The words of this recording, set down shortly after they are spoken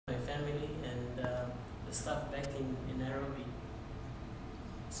the stuff back in Nairobi.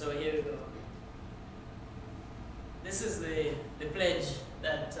 So here we go. This is the pledge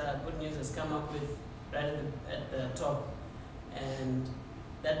that Good News has come up with right at the top. And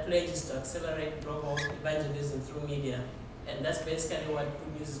that pledge is to accelerate global evangelism through media. And that's basically what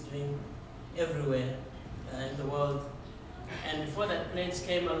Good News is doing everywhere in the world. And before that pledge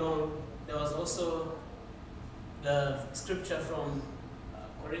came along, there was also the scripture from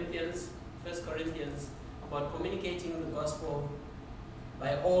Corinthians, 1 Corinthians, about communicating the gospel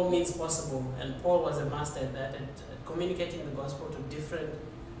by all means possible. And Paul was a master at that, at communicating the gospel to different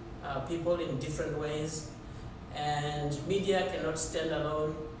people in different ways. And media cannot stand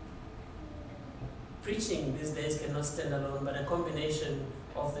alone. Preaching these days cannot stand alone, but a combination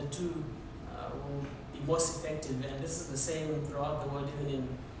of the two will be most effective. And this is the same throughout the world, even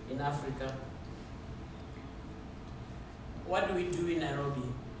in Africa. What do we do in Nairobi?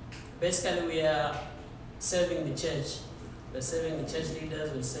 Basically, we are serving the church. We're serving the church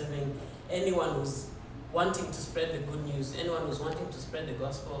leaders, we're serving anyone who's wanting to spread the good news, anyone who's wanting to spread the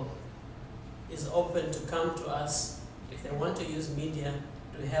gospel is open to come to us if they want to use media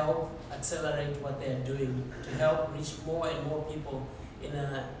to help accelerate what they are doing, to help reach more and more people in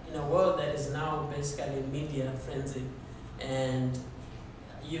a world that is now basically media frenzied. And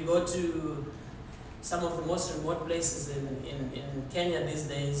you go to some of the most remote places in Kenya these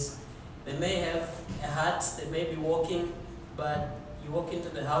days, they may have a hut, they may be walking, but you walk into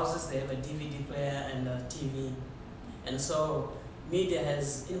the houses, they have a DVD player and a TV. And so media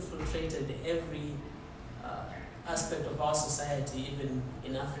has infiltrated every aspect of our society, even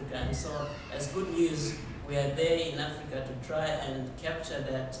in Africa. And so as Good News, we are there in Africa to try and capture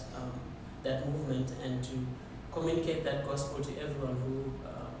that movement and to communicate that gospel to everyone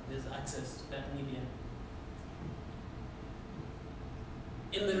who has access to that media.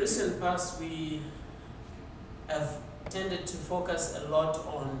 In the recent past, we have tended to focus a lot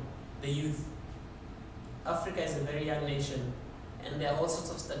on the youth. Africa is a very young nation, and there are all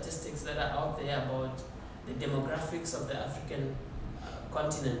sorts of statistics that are out there about the demographics of the African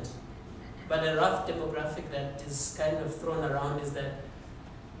continent. But a rough demographic that is kind of thrown around is that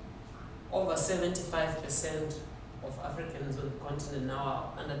over 75% of Africans on the continent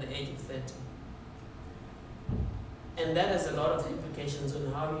now are under the age of 30. And that has a lot of implications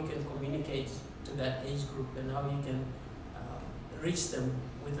on how you can communicate to that age group and how you can reach them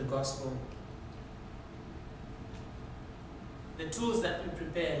with the gospel. The tools that we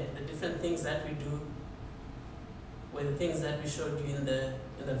prepare, the different things that we do, were the things that we showed you in the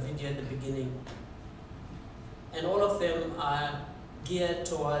video at the beginning. And all of them are geared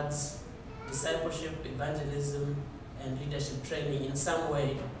towards discipleship, evangelism, and leadership training in some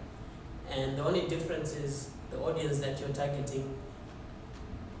way. And the only difference is the audience that you're targeting,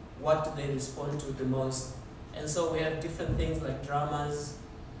 what do they respond to the most. And so we have different things like dramas,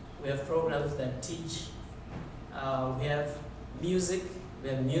 we have programs that teach, we have music, we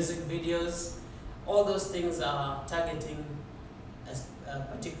have music videos. All those things are targeting a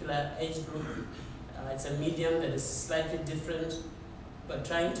particular age group. It's a medium that is slightly different, but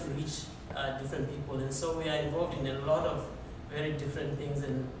trying to reach different people. And so we are involved in a lot of very different things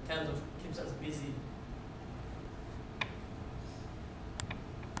and kind of keeps us busy.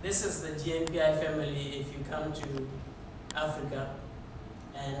 This is the GNPI family if you come to Africa.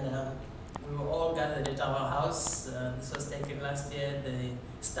 And we were all gathered at our house. This was taken last year, the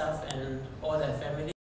staff and all their family.